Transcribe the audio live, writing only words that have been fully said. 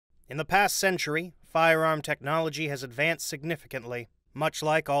In the past century, firearm technology has advanced significantly, much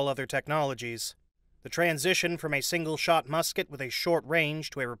like all other technologies. The transition from a single-shot musket with a short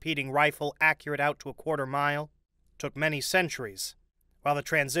range to a repeating rifle accurate out to a quarter mile took many centuries, while the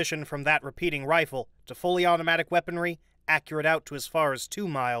transition from that repeating rifle to fully automatic weaponry accurate out to as far as 2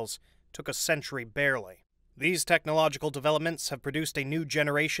 miles took a century barely. These technological developments have produced a new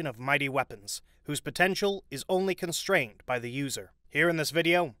generation of mighty weapons, whose potential is only constrained by the user. Here in this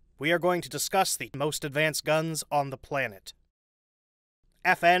video, we are going to discuss the most advanced guns on the planet.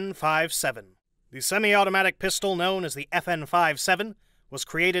 FN-57. The semi-automatic pistol known as the FN-57 was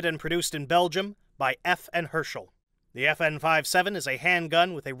created and produced in Belgium by F. and Herschel. The FN-57 is a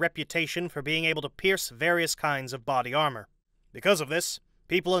handgun with a reputation for being able to pierce various kinds of body armor. Because of this,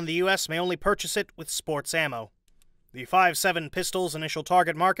 people in the US may only purchase it with sports ammo. The 5.7 pistol's initial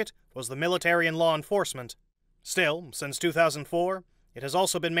target market was the military and law enforcement. Still, since 2004, it has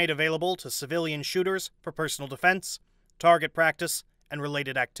also been made available to civilian shooters for personal defense, target practice, and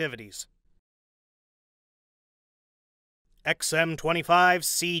related activities.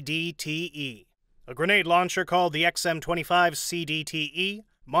 XM-25CDTE. A grenade launcher called the XM-25CDTE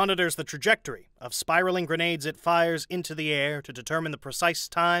monitors the trajectory of spiraling grenades it fires into the air to determine the precise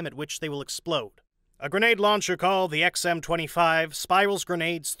time at which they will explode. A grenade launcher called the XM-25 spirals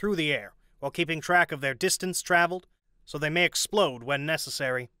grenades through the air while keeping track of their distance traveled, so they may explode when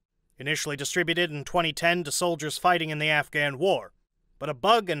necessary. Initially distributed in 2010 to soldiers fighting in the Afghan War, but a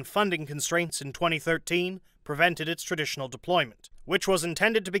bug and funding constraints in 2013 prevented its traditional deployment, which was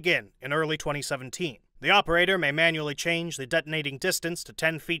intended to begin in early 2017. The operator may manually change the detonating distance to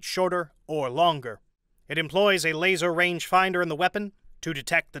 10 feet shorter or longer. It employs a laser rangefinder in the weapon to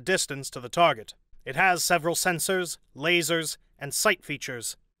detect the distance to the target. It has several sensors, lasers, and sight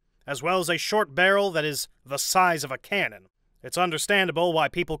features, as well as a short barrel that is the size of a cannon. It's understandable why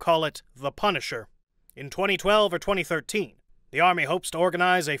people call it the Punisher. In 2012 or 2013, the Army hopes to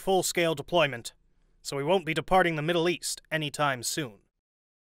organize a full-scale deployment, so we won't be departing the Middle East anytime soon.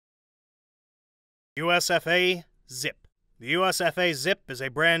 USFA Zip. The USFA Zip is a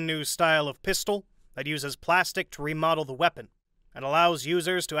brand new style of pistol that uses plastic to remodel the weapon and allows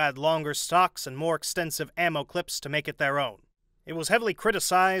users to add longer stocks and more extensive ammo clips to make it their own. It was heavily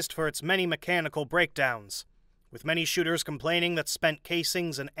criticized for its many mechanical breakdowns, with many shooters complaining that spent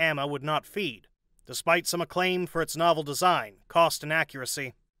casings and ammo would not feed, despite some acclaim for its novel design, cost, and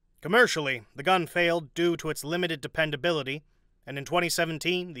accuracy. Commercially, the gun failed due to its limited dependability, and in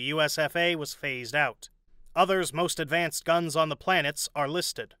 2017, the USFA was phased out. Others most advanced guns on the planets are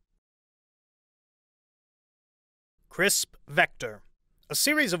listed. Crisp Vector. A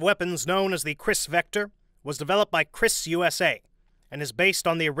series of weapons known as the Crisp Vector was developed by Crisp USA and is based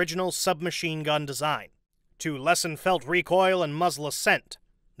on the original submachine gun design. To lessen felt recoil and muzzle ascent,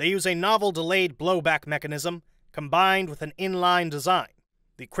 they use a novel delayed blowback mechanism combined with an inline design.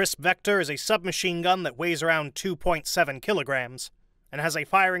 The Crisp Vector is a submachine gun that weighs around 2.7 kilograms and has a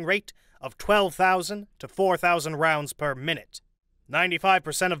firing rate of 12,000 to 4,000 rounds per minute.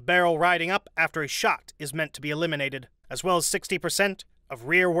 95% of barrel riding up after a shot is meant to be eliminated, as well as 60% of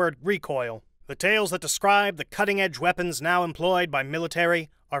rearward recoil. The tales that describe the cutting-edge weapons now employed by military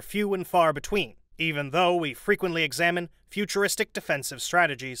are few and far between, even though we frequently examine futuristic defensive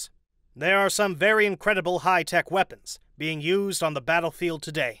strategies. There are some very incredible high-tech weapons being used on the battlefield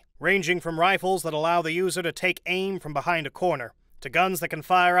today, ranging from rifles that allow the user to take aim from behind a corner, to guns that can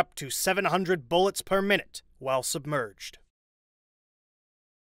fire up to 700 bullets per minute while submerged.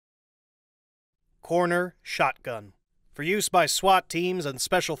 Corner Shotgun. For use by SWAT teams and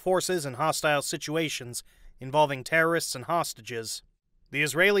special forces in hostile situations involving terrorists and hostages. The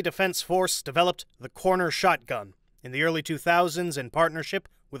Israeli Defense Force developed the Corner Shotgun in the early 2000s in partnership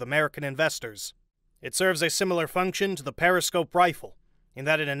with American investors. It serves a similar function to the periscope rifle, in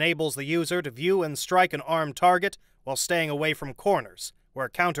that it enables the user to view and strike an armed target while staying away from corners, where a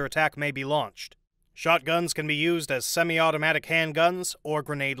counterattack may be launched. Shotguns can be used as semi-automatic handguns or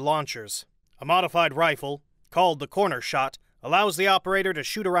grenade launchers. A modified rifle, called the Corner Shot, allows the operator to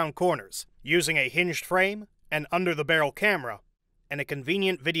shoot around corners, using a hinged frame, an under-the-barrel camera, and a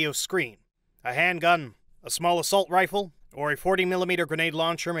convenient video screen. A handgun, a small assault rifle, or a 40mm grenade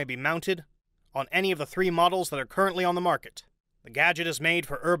launcher may be mounted on any of the 3 models that are currently on the market. The gadget is made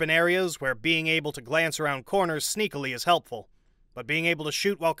for urban areas where being able to glance around corners sneakily is helpful, but being able to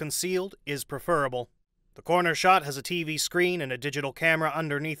shoot while concealed is preferable. The Corner Shot has a TV screen and a digital camera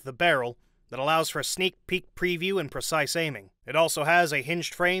underneath the barrel that allows for a sneak peek preview and precise aiming. It also has a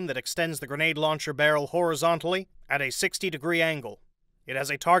hinged frame that extends the grenade launcher barrel horizontally at a 60-degree angle. It has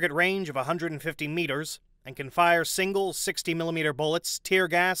a target range of 150 meters, and can fire single 60mm bullets, tear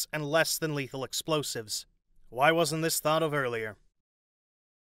gas, and less than lethal explosives. Why wasn't this thought of earlier?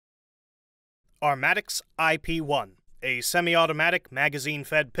 Armatix IP-1, a semi-automatic,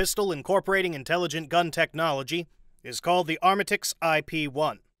 magazine-fed pistol incorporating intelligent gun technology, is called the Armatix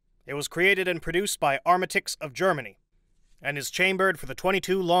IP-1. It was created and produced by Armatix of Germany, and is chambered for the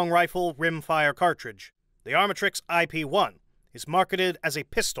 .22 long rifle rimfire cartridge. The Armatix IP-1 is marketed as a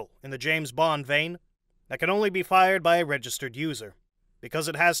pistol in the James Bond vein that can only be fired by a registered user. Because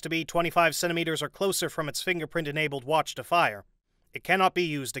it has to be 25 centimeters or closer from its fingerprint-enabled watch to fire, it cannot be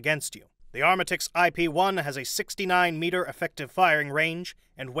used against you. The Armatix IP-1 has a 69-meter effective firing range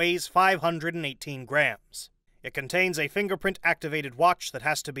and weighs 518 grams. It contains a fingerprint-activated watch that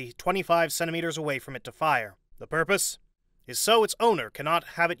has to be 25 centimeters away from it to fire. The purpose is so its owner cannot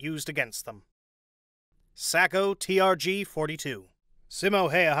have it used against them. Sako TRG-42.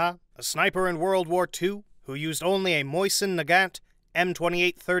 Simo Heiha, a sniper in World War II who used only a Mosin Nagant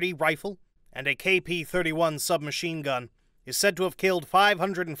M2830 rifle and a KP-31 submachine gun, is said to have killed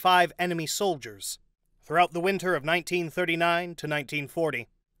 505 enemy soldiers throughout the winter of 1939 to 1940,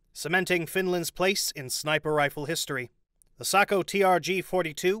 cementing Finland's place in sniper rifle history. The Sako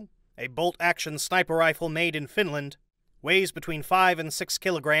TRG-42, a bolt-action sniper rifle made in Finland, weighs between 5 and 6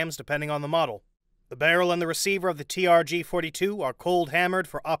 kilograms depending on the model. The barrel and the receiver of the TRG-42 are cold-hammered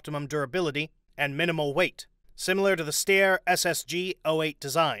for optimum durability and minimal weight, similar to the Steyr SSG-08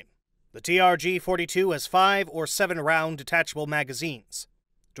 design. The TRG-42 has 5 or 7 round detachable magazines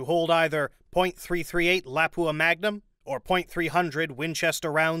to hold either .338 Lapua Magnum or .300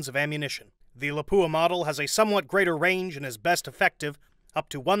 Winchester rounds of ammunition. The Lapua model has a somewhat greater range and is best effective up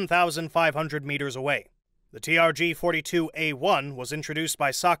to 1,500 meters away. The TRG-42A1 was introduced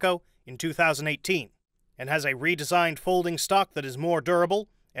by Sako in 2018 and has a redesigned folding stock that is more durable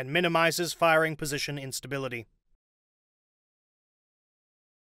and minimizes firing position instability.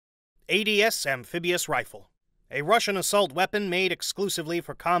 ADS Amphibious Rifle. A Russian assault weapon made exclusively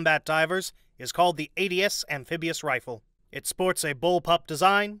for combat divers is called the ADS Amphibious Rifle. It sports a bullpup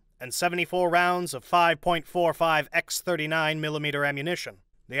design and 74 rounds of 5.45 x 39mm ammunition.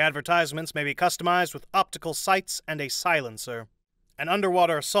 The advertisements may be customized with optical sights and a silencer. An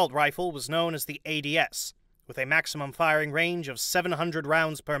underwater assault rifle was known as the ADS, with a maximum firing range of 700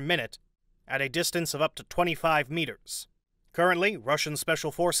 rounds per minute at a distance of up to 25 meters. Currently, Russian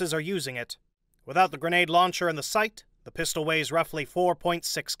special forces are using it. Without the grenade launcher and the sight, the pistol weighs roughly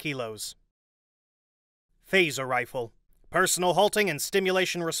 4.6 kilos. Phaser Rifle. Personal halting and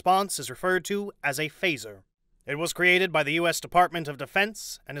stimulation response is referred to as a phaser. It was created by the U.S. Department of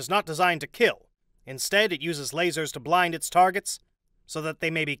Defense and is not designed to kill. Instead, it uses lasers to blind its targets so that they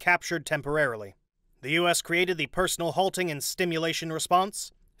may be captured temporarily. The U.S. created the Personal Halting and Stimulation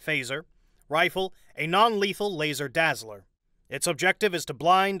Response, phaser, rifle, a non-lethal laser dazzler. Its objective is to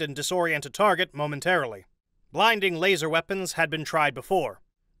blind and disorient a target momentarily. Blinding laser weapons had been tried before,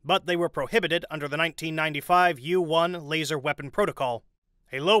 but they were prohibited under the 1995 U-1 Laser Weapon Protocol.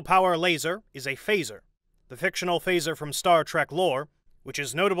 A low-power laser is a phaser, the fictional phaser from Star Trek lore, which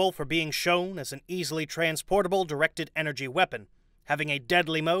is notable for being shown as an easily transportable directed energy weapon, having a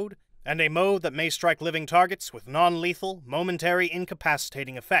deadly mode, and a mode that may strike living targets with non-lethal, momentary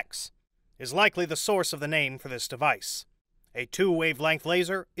incapacitating effects, is likely the source of the name for this device. A 2-wavelength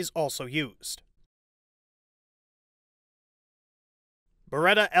laser is also used.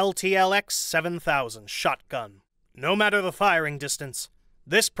 Beretta LTLX 7000 Shotgun. No matter the firing distance,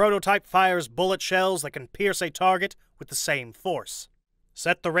 this prototype fires bullet shells that can pierce a target with the same force.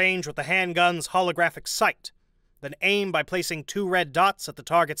 Set the range with the handgun's holographic sight, then aim by placing 2 red dots at the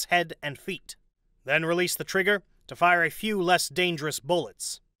target's head and feet. Then release the trigger to fire a few less dangerous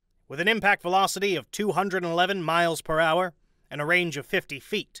bullets. With an impact velocity of 211 miles per hour and a range of 50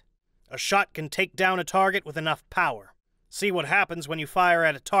 feet, a shot can take down a target with enough power. See what happens when you fire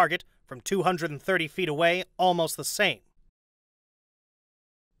at a target from 230 feet away, almost the same.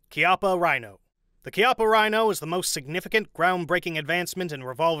 Chiappa Rhino. The Chiappa Rhino is the most significant groundbreaking advancement in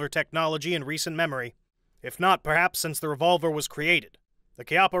revolver technology in recent memory, if not perhaps since the revolver was created. The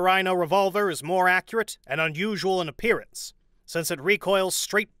Chiappa Rhino revolver is more accurate and unusual in appearance, since it recoils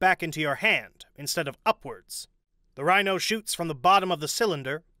straight back into your hand instead of upwards. The Rhino shoots from the bottom of the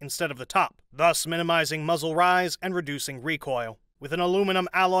cylinder instead of the top, thus minimizing muzzle rise and reducing recoil. With an aluminum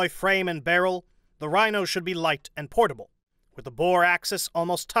alloy frame and barrel, the Rhino should be light and portable, with the bore axis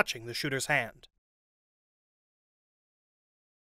almost touching the shooter's hand.